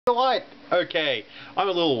Delight! Okay, I'm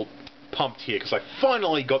a little pumped here because I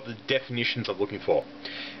finally got the definitions I'm looking for.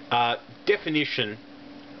 Definition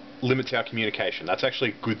limits our communication. That's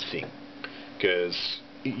actually a good thing, because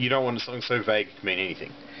you don't want something so vague it can mean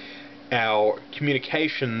anything. Our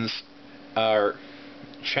communications are...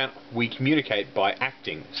 we communicate by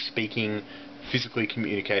acting, speaking, physically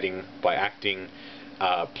communicating by acting,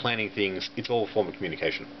 planning things. It's all a form of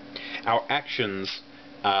communication. Our actions,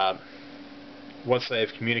 once they have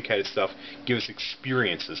communicated stuff, give us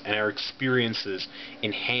experiences, and our experiences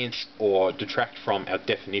enhance or detract from our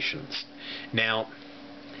definitions. Now,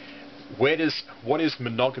 what is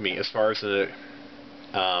monogamy as far as a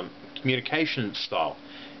communication style?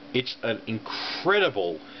 It's an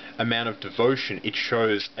incredible amount of devotion. It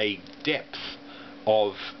shows a depth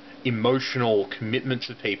of emotional commitment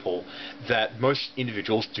to people that most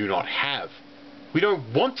individuals do not have. We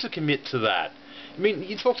don't want to commit to that. I mean,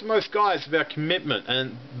 you talk to most guys about commitment,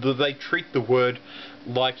 and they treat the word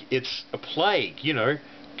like it's a plague, you know.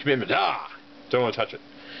 Commitment, don't want to touch it.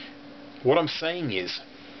 What I'm saying is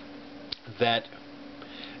that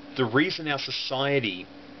the reason our society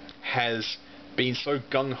has been so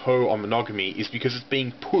gung-ho on monogamy is because it's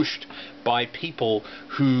being pushed by people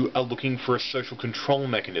who are looking for a social control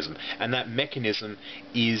mechanism, and that mechanism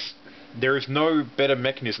is... there is no better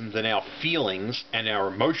mechanism than our feelings and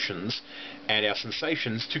our emotions and our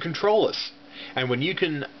sensations to control us. And when you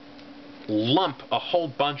can lump a whole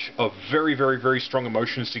bunch of very, very, very strong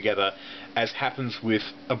emotions together, as happens with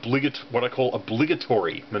what I call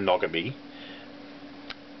obligatory monogamy,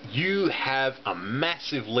 you have a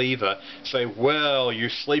massive lever. Say, well, you're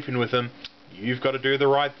sleeping with them, you've got to do the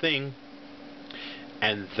right thing.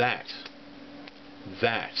 And that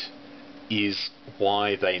is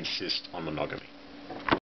why they insist on monogamy.